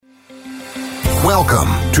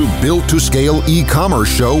Welcome to Built to Scale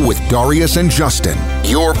e-commerce show with Darius and Justin,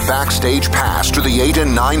 your backstage pass to the 8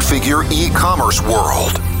 and 9-figure e-commerce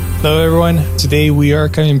world. Hello, everyone. Today we are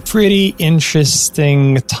covering a pretty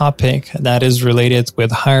interesting topic that is related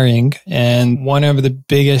with hiring. And one of the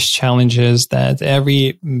biggest challenges that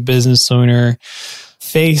every business owner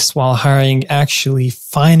face while hiring, actually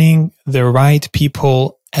finding the right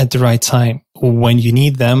people at the right time when you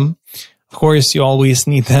need them. Of course, you always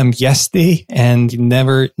need them yesterday, and you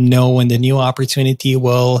never know when the new opportunity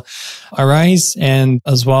will arise. And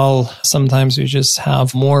as well, sometimes you just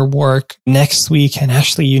have more work next week, and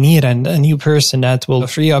actually you need a new person that will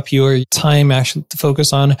free up your time actually to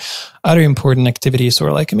focus on other important activities.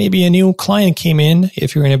 Or like maybe a new client came in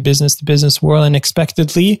if you're in a business-to-business world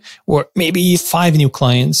unexpectedly, or maybe 5 new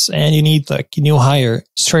clients and you need like a new hire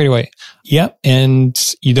straight away. Yeah. And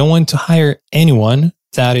you don't want to hire anyone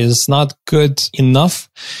that is not good enough.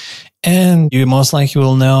 And you most likely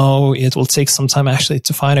will know it will take some time actually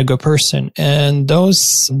to find a good person. And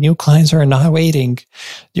those new clients are not waiting.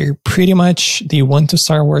 They want to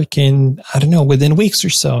start working, within weeks or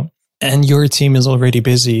so. And your team is already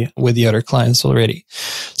busy with the other clients already.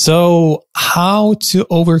 So how to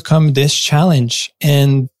overcome this challenge?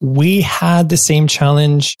 And we had the same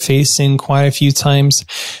challenge facing quite a few times.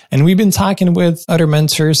 And we've been talking with other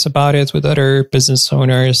mentors about it, with other business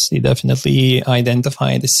owners. They definitely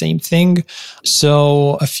identify the same thing.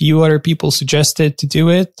 So a few other people suggested to do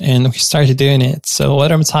it, and we started doing it. So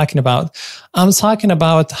what I'm talking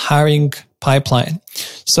about hiring pipeline.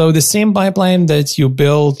 So the same pipeline that you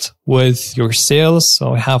build with your sales.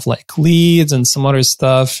 So have like leads and some other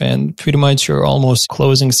stuff, and pretty much you're almost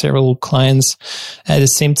closing several clients at the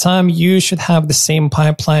same time. You should have the same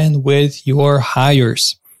pipeline with your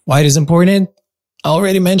hires. Why it is important? I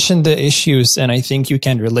already mentioned the issues, and I think you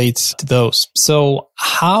can relate to those. So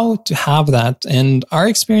how to have that? And our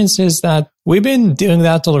experience is that we've been doing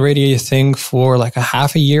that already, I think, for like a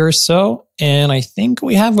half a year or so. And I think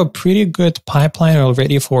we have a pretty good pipeline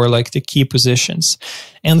already for like the key positions.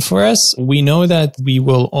 And for us, we know that we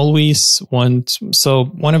will always want, so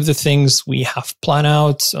one of the things we have planned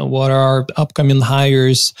out, what are upcoming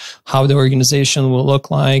hires, how the organization will look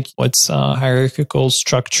like, what's hierarchical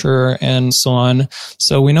structure, and so on.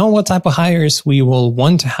 So we know what type of hires we will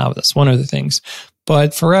want to have. That's one of the things.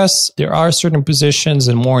 But for us, there are certain positions,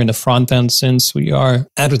 and more in the front end, since we are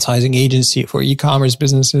advertising agency for e-commerce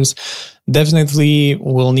businesses, definitely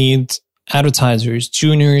we'll need advertisers,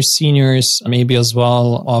 juniors, seniors, maybe as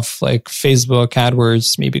well of like Facebook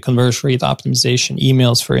AdWords, maybe conversion rate optimization,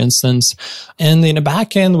 emails, for instance. And in the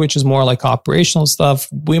back end, which is more like operational stuff,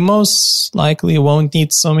 we most likely won't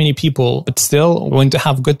need so many people, but still going to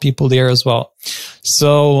have good people there as well.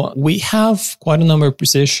 So we have quite a number of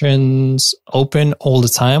positions open all the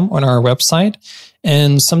time on our website.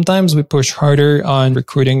 And sometimes we push harder on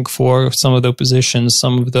recruiting for some of the positions.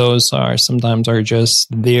 Some of those are just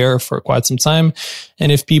there for quite some time.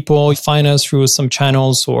 And if people find us through some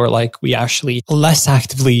channels, or like we actually less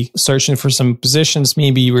actively searching for some positions,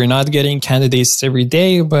 maybe we're not getting candidates every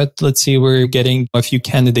day, but let's say we're getting a few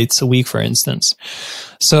candidates a week, for instance.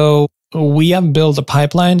 So we have built a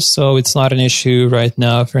pipeline, so it's not an issue right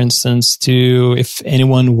now, for instance, if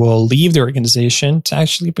anyone will leave the organization, to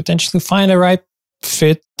actually potentially find the right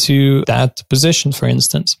fit to that position, for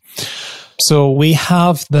instance. So we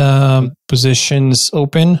have the positions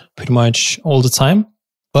open pretty much all the time.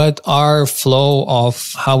 But our flow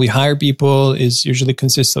of how we hire people is usually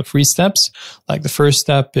consists of 3 steps. Like the first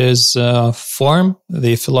step is form.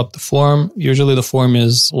 They fill up the form. Usually the form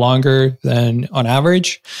is longer than on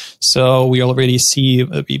average. So we already see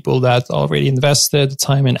the people that already invested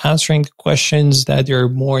time in answering the questions, that they're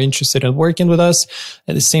more interested in working with us.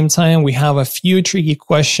 At the same time, we have a few tricky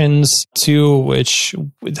questions too, which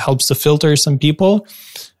helps to filter some people.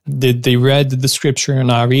 Did they read the description or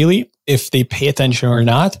not really? If they pay attention or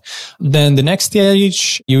not. Then the next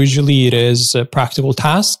stage, usually it is a practical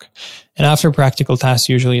task. And after practical task,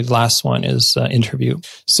 usually the last one is interview.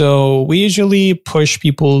 So we usually push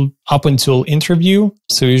people up until interview.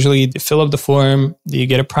 So usually they fill up the form, they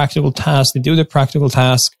get a practical task, they do the practical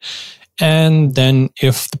task. And then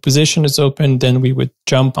if the position is open, then we would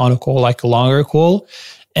jump on a call, like a longer call.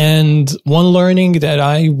 And one learning that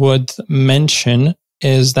I would mention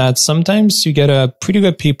is that sometimes you get a pretty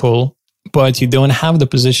good people, but you don't have the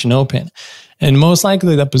position open. And most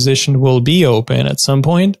likely that position will be open at some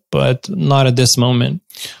point, but not at this moment.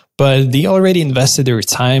 But they already invested their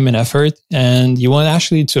time and effort, and you want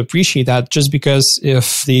actually to appreciate that, just because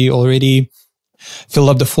if they already fill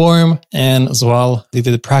up the form and as well, they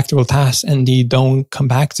did the practical tasks and they don't come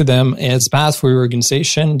back to them, it's bad for your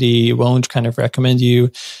organization. They won't kind of recommend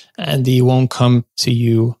you and they won't come to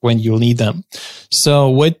you when you'll need them. So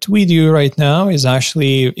what we do right now is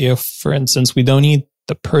actually, if, for instance, we don't need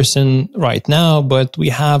the person right now, but we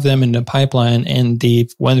have them in the pipeline and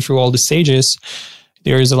they've went through all the stages,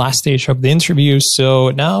 there is the last stage of the interview. So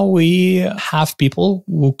now we have people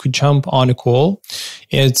who could jump on a call.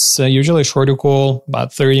 It's usually a shorter call,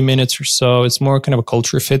 about 30 minutes or so. It's more kind of a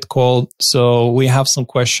culture fit call. So we have some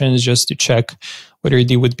questions just to check whether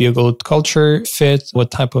they would be a good culture fit, what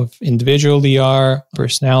type of individual they are,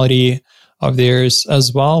 personality of theirs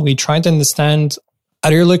as well. We try to understand, are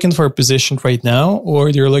they looking for a position right now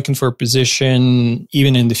or they're looking for a position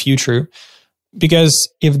even in the future? Because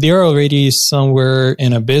if they're already somewhere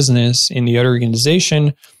in a business, in the other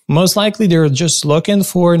organization, most likely they're just looking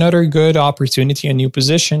for another good opportunity, a new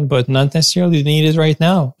position, but not necessarily needed right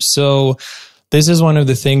now. So this is one of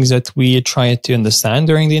the things that we try to understand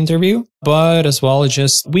during the interview, but as well,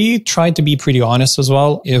 we try to be pretty honest as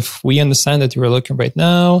well. If we understand that you're looking right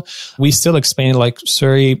now, we still explain like,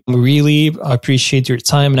 sorry, we really appreciate your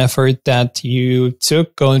time and effort that you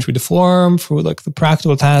took going through the form, through like the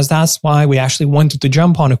practical tasks. That's why we actually wanted to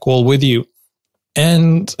jump on a call with you.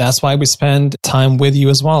 And that's why we spend time with you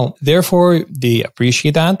as well. Therefore, they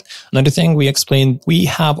appreciate that. Another thing we explained, we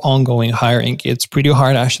have ongoing hiring. It's pretty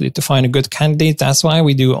hard actually to find a good candidate. That's why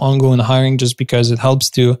we do ongoing hiring, just because it helps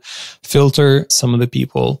to filter some of the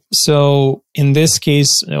people. So in this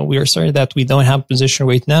case, we are sorry that we don't have a position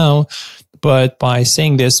right now. But by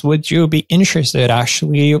saying this, would you be interested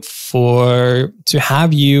actually to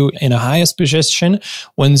have you in a highest position?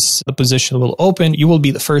 Once the position will open, you will be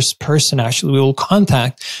the first person actually we will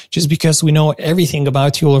contact, just because we know everything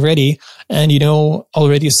about you already and you know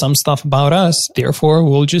already some stuff about us. Therefore,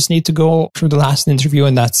 we'll just need to go through the last interview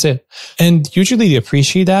and that's it. And usually they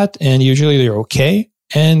appreciate that and usually they're okay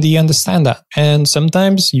and they understand that. And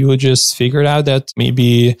sometimes you will just figure out that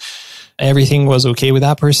maybe everything was okay with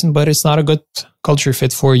that person, but it's not a good culture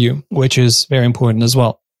fit for you, which is very important as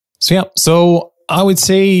well. So I would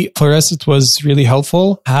say for us, it was really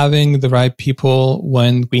helpful having the right people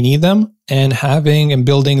when we need them and having and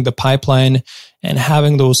building the pipeline and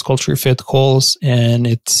having those culture fit calls. And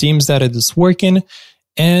it seems that it is working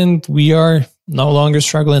and we are no longer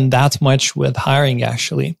struggling that much with hiring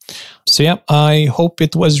actually. So I hope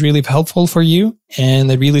it was really helpful for you.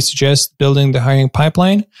 And I really suggest building the hiring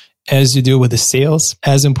pipeline as you do with the sales,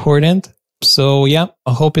 as important. So I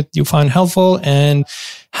hope you found helpful and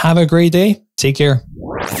have a great day. Take care.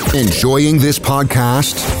 Enjoying this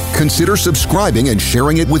podcast? Consider subscribing and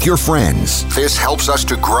sharing it with your friends. This helps us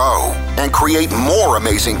to grow and create more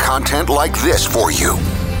amazing content like this for you.